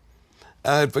joint,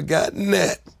 I had forgotten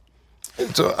that.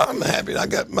 And so I'm happy. I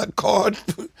got my card.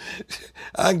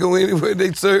 I go anywhere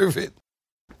they serve it.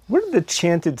 What are the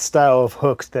chanted style of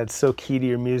hooks that's so key to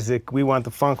your music? We Want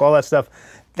the Funk, all that stuff.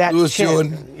 That Louis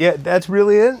Jordan. Yeah, that's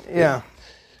really it? Yeah.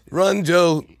 Run,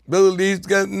 Joe. Billy's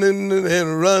got in the head.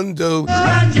 Run, Joe.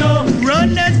 Run, Joe.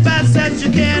 Run as fast as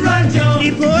you can. Run, Joe.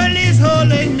 The police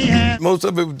holding me hand. Most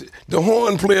of it, the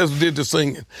horn players did the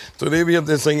singing. So they be up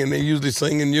there singing. They usually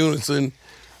sing in unison.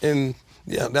 And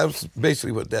yeah, that was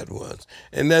basically what that was.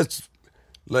 And that's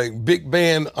like big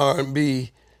band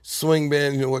R&B, swing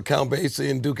band, what Count Basie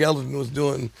and Duke Ellington was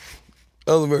doing,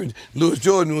 other versions. Louis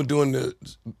Jordan was doing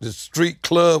the street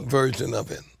club version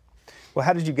of it. Well,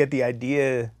 how did you get the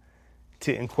idea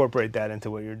to incorporate that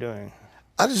into what you're doing?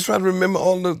 I just try to remember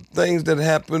all the things that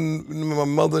happened, my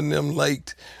mother and them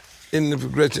liked in the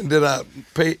progression that I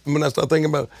paid. When I start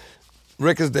thinking about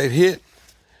records that hit,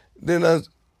 then I was,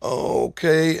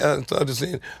 okay, I started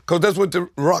seeing, because that's what the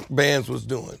rock bands was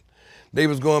doing. They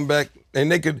was going back,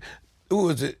 and they could, who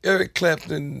was it? Eric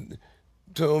Clapton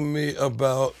told me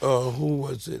about, who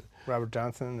was it? Robert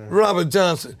Johnson? Robert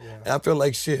Johnson. Yeah. I felt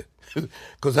like shit,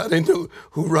 because I didn't know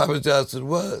who Robert Johnson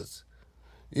was.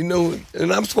 You know,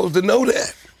 and I'm supposed to know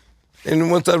that.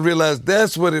 And once I realized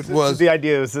that's what it was. The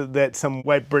idea was that some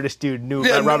white British dude knew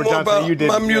about Robert Johnson. About you did.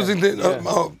 My music,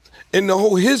 and the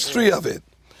whole history of it.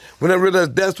 When I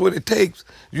realized that's what it takes,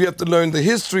 you have to learn the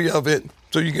history of it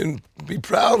so you can be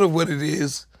proud of what it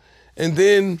is. And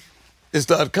then it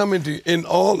started coming to you. And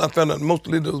I found out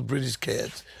mostly those British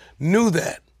cats knew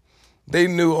that. They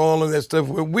knew all of that stuff.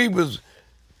 Where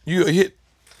you hit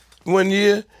 1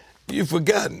 year, you've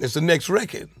forgotten. It's the next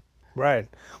record. Right.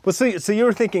 Well, so you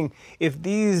were thinking, if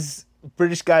these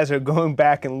British guys are going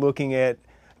back and looking at,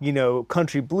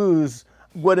 country blues,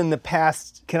 what in the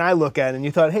past can I look at? And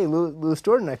you thought, hey, Louis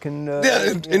Jordan, I can...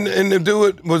 and to do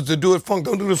it was to do it funk.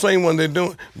 Don't do the same one they're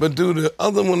doing, but do the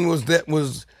other one was the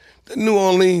New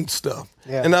Orleans stuff.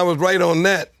 Yeah. And I was right on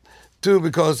that, too,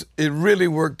 because it really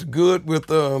worked good with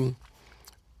a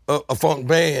funk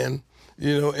band,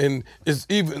 and it's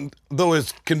even though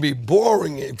it can be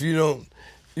boring if you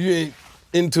ain't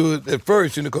into it at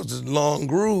first, because it's long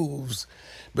grooves.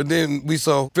 But then we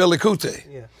saw Fela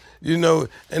Kuti,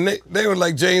 and they were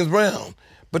like James Brown,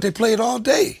 but they played all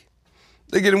day.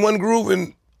 They get in one groove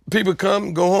and people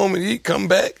come, go home and eat, come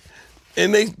back,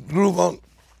 and they groove on.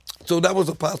 So that was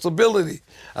a possibility.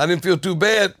 I didn't feel too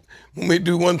bad when we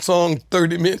do one song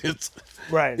 30 minutes.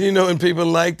 Right. And people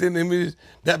liked it, and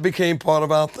that became part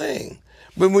of our thing.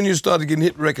 But when you started getting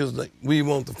hit records like We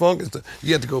Want the Funk and stuff,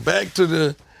 you had to go back to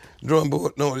the drum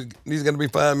board. No, these got to be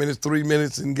 5 minutes, 3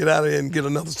 minutes, and get out of there and get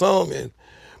another song in.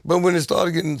 But when it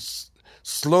started getting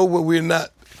slow, where we're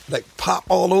not like pop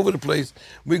all over the place,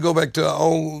 we go back to our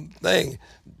old thing.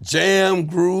 Jam,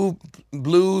 groove,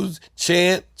 blues,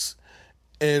 chants,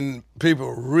 and people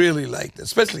really liked it,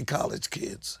 especially college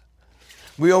kids.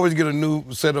 We always get a new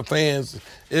set of fans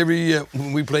every year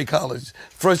when we play college.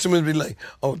 Freshmen be like,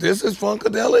 oh, this is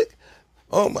Funkadelic?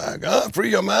 Oh my God,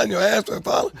 free your mind, your ass will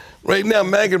follow. Right now,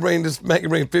 Maggot Brain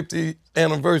 50th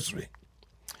anniversary.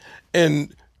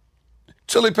 And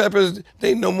Chili Peppers,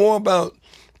 they know more about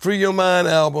Free Your Mind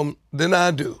album than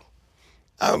I do.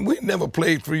 We never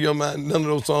played Free Your Mind, none of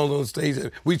those songs on stage.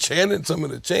 We chanted some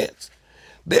of the chants.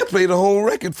 They'll play the whole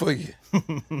record for you.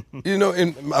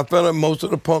 And I found out most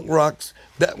of the punk rocks,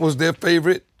 that was their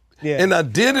favorite. Yeah. And I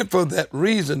did it for that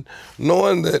reason,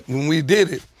 knowing that when we did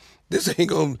it, this ain't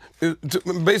going to,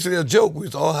 basically a joke. We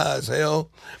was all high as hell.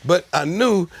 But I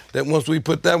knew that once we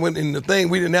put that one in the thing,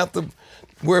 we didn't have to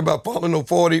worry about following no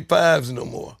 45s no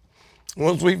more.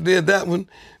 Once we did that one,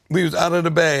 we was out of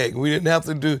the bag. We didn't have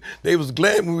to do, they was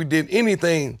glad when we did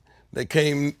anything that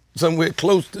came somewhere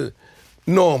close to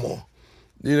normal.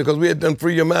 Because we had done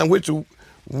Free Your Mind, which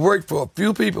worked for a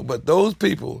few people, but those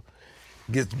people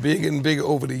gets bigger and bigger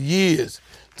over the years.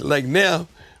 So like now,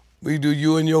 we do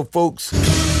You and Your Folks. Your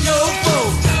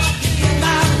folks,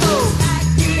 my folks,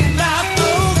 my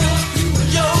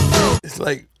folks, your folks. It's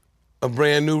like a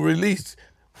brand new release.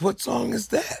 What song is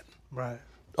that? Right.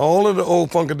 All of the old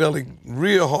Funkadelic,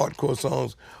 real hardcore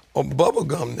songs are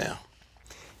bubblegum now.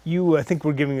 You, I think,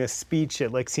 were giving a speech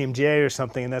at like CMJ or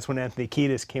something, and that's when Anthony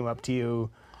Kiedis came up to you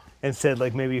and said,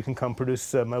 like, maybe you can come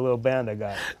produce my little band I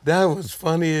got. That was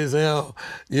funny as hell.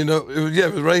 It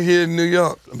was right here in New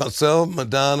York. Myself,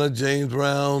 Madonna, James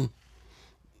Brown,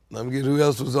 I forget who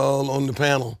else was all on the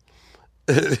panel.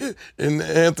 And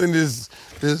Anthony is,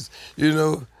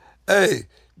 hey,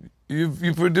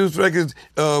 you produce records,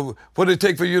 what did it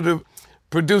take for you to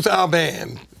produce our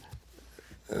band?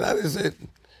 And I just said,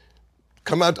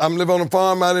 come out, I'm living on a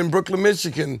farm out in Brooklyn,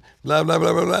 Michigan, blah, blah,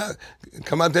 blah, blah, blah.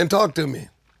 Come out there and talk to me.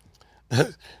 A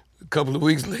couple of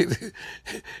weeks later,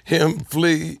 him,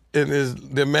 Flea, and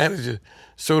their manager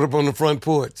showed up on the front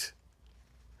porch.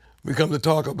 We come to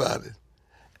talk about it.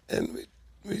 And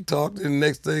we talked, and the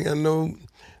next thing I know,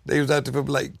 they was out there for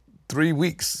like 3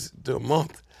 weeks to a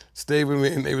month, stayed with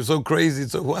me, and they were so crazy,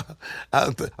 so wild.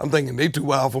 I'm thinking they too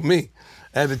wild for me.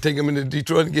 I had to take them into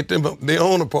Detroit and get them up their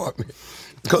own apartment.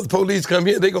 Because the police come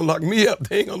here, they gonna lock me up.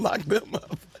 They ain't gonna lock them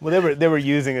up. Well, they were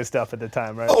using his stuff at the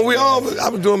time, right? Oh, I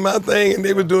was doing my thing, and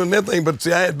they were doing their thing. But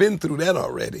see, I had been through that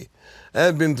already. I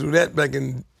had been through that back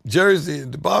in Jersey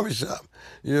at the barbershop,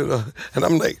 and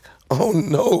I'm like, oh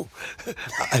no,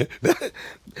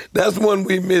 that's one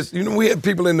we missed. We had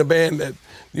people in the band that,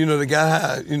 that got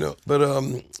high, but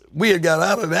we had got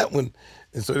out of that one,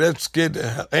 and so that scared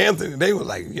Anthony. They were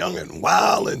like young and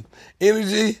wild and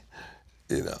energy,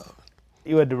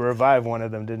 You had to revive one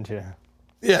of them, didn't you?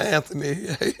 Yeah, Anthony.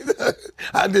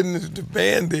 I didn't. The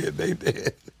band did. They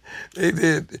did. They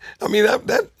did. I mean,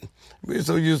 that we were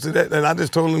so used to that, and I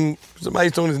just told him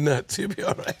somebody's on his nuts. He'll be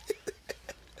all right.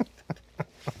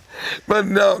 But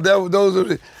no, those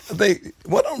are. I think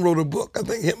one of them wrote a book. I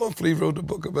think him or Flea wrote a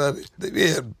book about it. They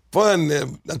had fun there.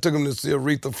 I took him to see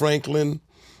Aretha Franklin,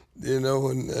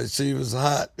 and she was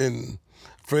hot. And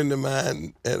a friend of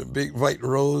mine had a big white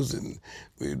rose, and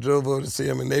we drove over to see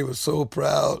them, and they were so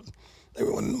proud. They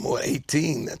were more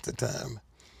 18 at the time.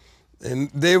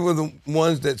 And they were the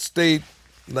ones that stayed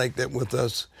like that with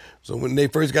us. So when they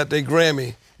first got their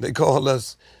Grammy, they called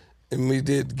us, and we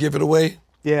did Give It Away.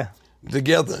 Yeah.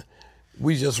 Together.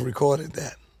 We just recorded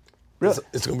that. Really?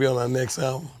 It's going to be on our next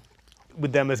album.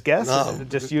 With them as guests? No, or is it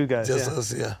just you guys? Just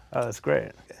us, yeah. Oh, that's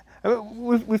great. I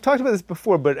mean, we've talked about this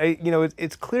before, but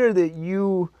it's clear that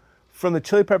you, from the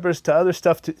Chili Peppers to other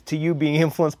stuff, to you being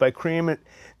influenced by Cream,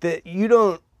 that you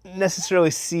don't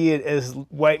necessarily see it as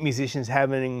white musicians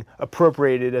having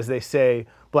appropriated, as they say,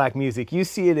 black music. You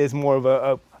see it as more of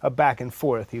a back and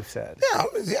forth, you've said. Yeah.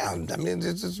 I mean,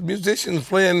 it's just musicians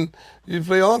playing. You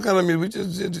play all kind of music. We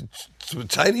just did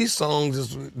Chinese songs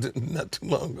just not too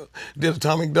long ago. Did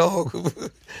Atomic Dog.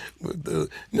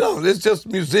 It's just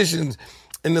musicians.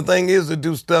 And the thing is to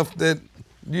do stuff that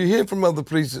you hear from other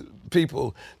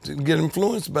people to get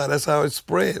influenced by. That's how it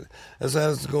spread. That's how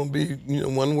it's going to be,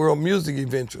 one world music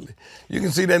eventually. You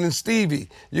can see that in Stevie.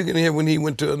 You can hear when he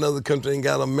went to another country and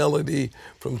got a melody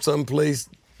from some place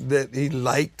that he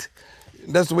liked.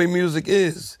 That's the way music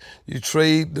is. You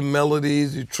trade the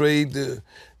melodies, you trade the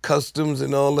customs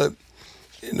and all that.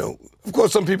 Of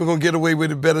course, some people are going to get away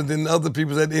with it better than other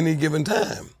people at any given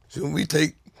time. So we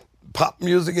take pop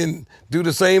music and do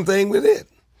the same thing with it.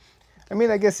 I mean,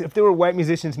 I guess if there were white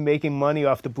musicians making money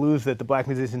off the blues that the black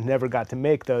musicians never got to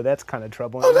make, though, that's kind of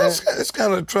troubling. Oh, it's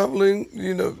kind of troubling.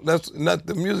 That's not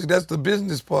the music. That's the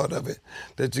business part of it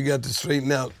that you got to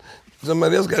straighten out.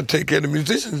 Somebody else got to take care of the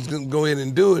musicians, go in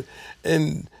and do it.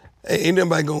 And ain't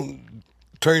nobody going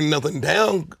to turn nothing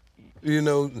down.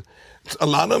 A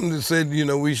lot of them said,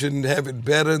 we shouldn't have it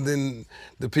better than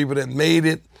the people that made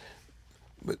it.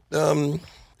 But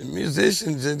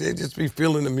musicians, they just be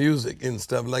feeling the music and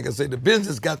stuff. Like I say, the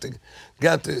business got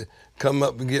to come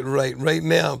up and get right. Right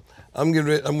now, I'm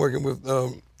working with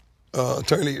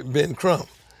attorney Ben Crump.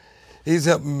 He's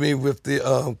helping me with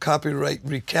the copyright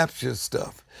recapture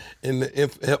stuff, and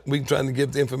we trying to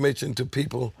give the information to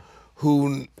people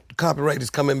who copyright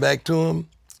is coming back to them.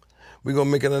 We're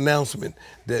gonna make an announcement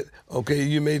that, okay,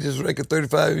 you made this record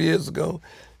 35 years ago,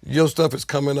 your stuff is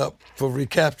coming up for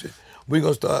recapture. We're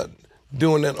gonna start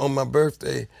doing that on my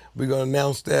birthday. We're gonna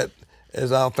announce that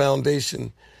as our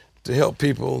foundation to help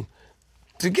people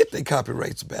to get their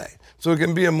copyrights back, so it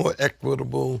can be a more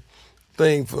equitable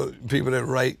thing for people that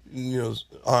write,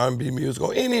 R&B music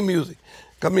or any music.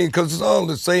 I mean, because it's all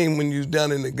the same when you're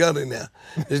down in the gutter now.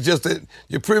 It's just that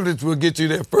your privilege will get you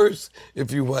there first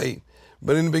if you're white.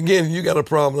 But in the beginning, you got a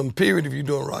problem, period, if you're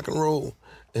doing rock and roll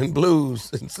and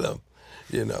blues and stuff,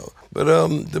 But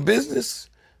the business,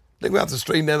 they're going to have to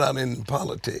straighten that out in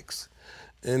politics.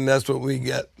 And that's what we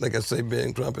got. Like I say,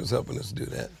 Ben Crump is helping us do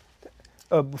that.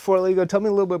 Before I let you go, tell me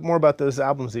a little bit more about those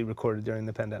albums that you recorded during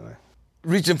the pandemic.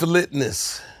 Reaching for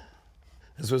Litness.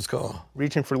 That's what it's called.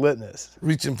 Reaching for Litness.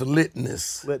 Reaching for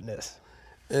Litness. Litness.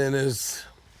 And it's,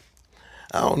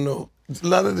 I don't know, a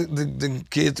lot of the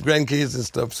kids, grandkids and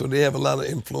stuff, so they have a lot of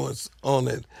influence on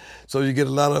it. So you get a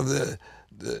lot of the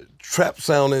trap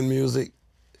sounding music,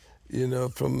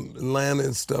 from Atlanta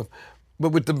and stuff, but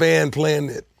with the band playing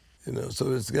it,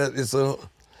 So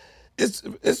it's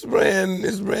a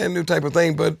brand new type of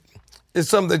thing, but it's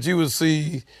something that you would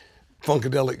see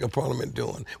Funkadelic or Parliament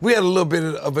doing. We had a little bit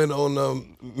of it on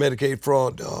Medicaid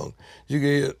Fraud Dog. You can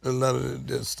hear a lot of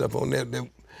the stuff on that.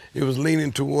 It was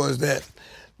leaning towards that.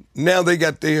 Now they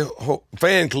got their whole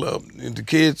fan club. And the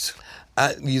kids,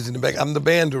 using the back. I'm the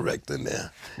band director now.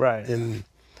 Right. And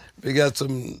we got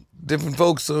some different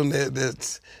folks on there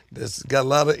that's got a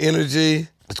lot of energy.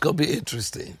 It's gonna be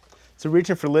interesting. So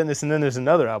Reaching for Litness, and then there's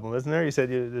another album, isn't there? You said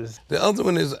there's... The other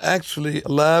one is actually a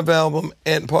live album,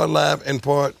 and part live and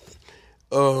part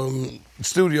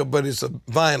studio, but it's a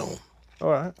vinyl.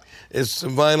 All right. It's a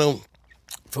vinyl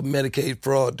for Medicaid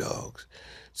Fraud Dogs.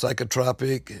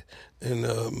 Psychotropic, and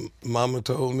Mama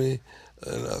Told Me,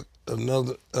 and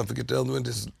another, I forget the other one,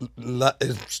 this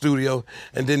studio,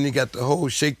 and then you got the whole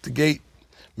Shake the Gate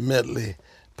medley,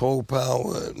 Pole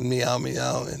Power, Meow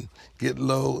Meow, and Get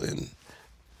Low, and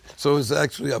so it's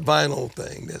actually a vinyl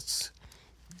thing that's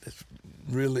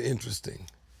really interesting.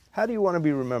 How do you want to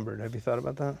be remembered? Have you thought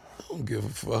about that? I don't give a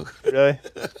fuck. Really?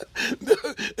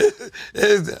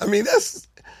 I mean,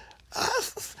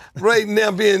 right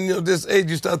now, being this age,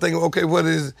 you start thinking, okay, what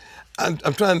is? I'm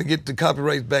trying to get the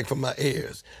copyrights back from my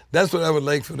heirs. That's what I would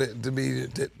like for it to be.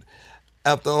 That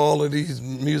after all of these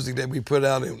music that we put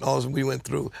out and all we went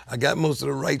through, I got most of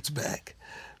the rights back.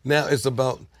 Now it's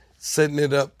about setting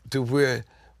it up to where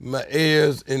my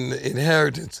heirs and the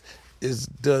inheritance is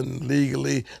done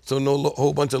legally, so no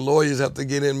whole bunch of lawyers have to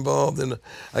get involved. And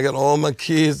I got all my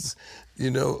kids,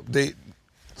 they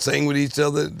sang with each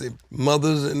other, their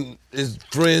mothers and his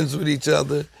friends with each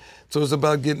other. So it's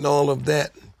about getting all of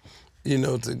that,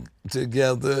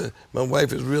 together. My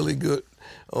wife is really good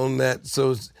on that.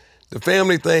 So it's the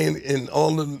family thing and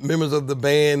all the members of the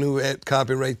band who had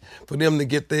copyright, for them to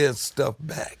get their stuff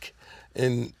back.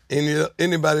 And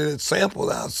anybody that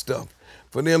sampled our stuff,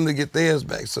 for them to get theirs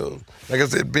back. So, like I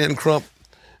said, Ben Crump,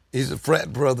 he's a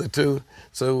frat brother too.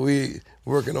 So we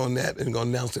working on that and gonna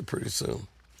announce it pretty soon.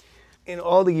 In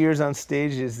all the years on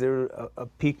stage, is there a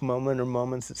peak moment or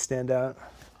moments that stand out?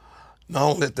 No, I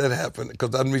don't let that happen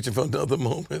because I'm reaching for another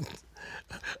moment.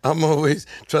 I'm always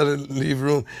trying to leave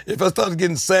room. If I start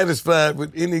getting satisfied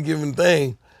with any given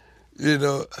thing,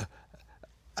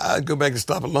 I'd go back and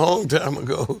stop a long time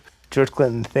ago. George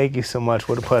Clinton, thank you so much.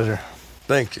 What a pleasure.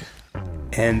 Thank you.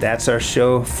 And that's our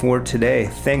show for today.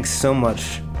 Thanks so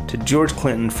much to George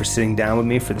Clinton for sitting down with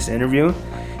me for this interview.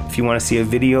 If you want to see a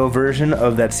video version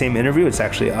of that same interview, it's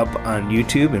actually up on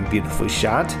YouTube and beautifully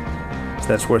shot. So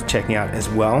that's worth checking out as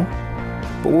well.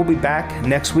 But we'll be back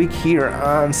next week here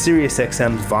on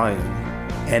SiriusXM's Volume.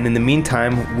 And in the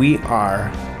meantime, we are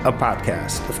a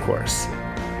podcast, of course.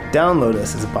 Download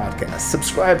us as a podcast.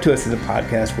 Subscribe to us as a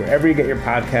podcast wherever you get your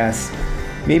podcasts.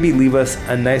 Maybe leave us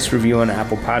a nice review on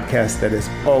Apple Podcasts. That is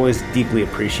always deeply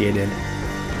appreciated.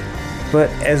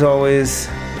 But as always,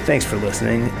 thanks for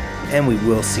listening, and we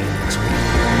will see you next week.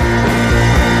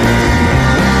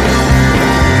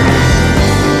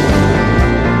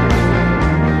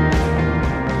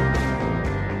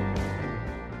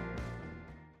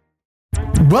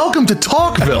 Welcome to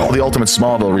Talkville, the ultimate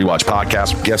Smallville rewatch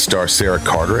podcast. Guest star Sarah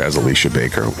Carter as Alicia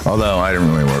Baker, although I didn't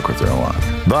really work with her a lot.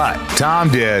 But Tom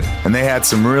did, and they had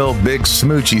some real big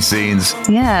smoochy scenes.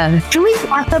 Yeah. Can we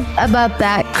talk about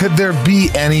that? Could there be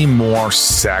any more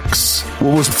sex?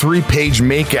 What was a 3-page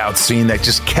makeout scene that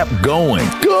just kept going?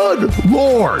 Good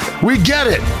Lord, we get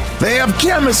it. They have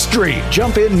chemistry.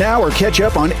 Jump in now or catch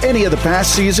up on any of the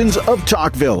past seasons of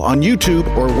Talkville on YouTube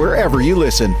or wherever you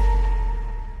listen.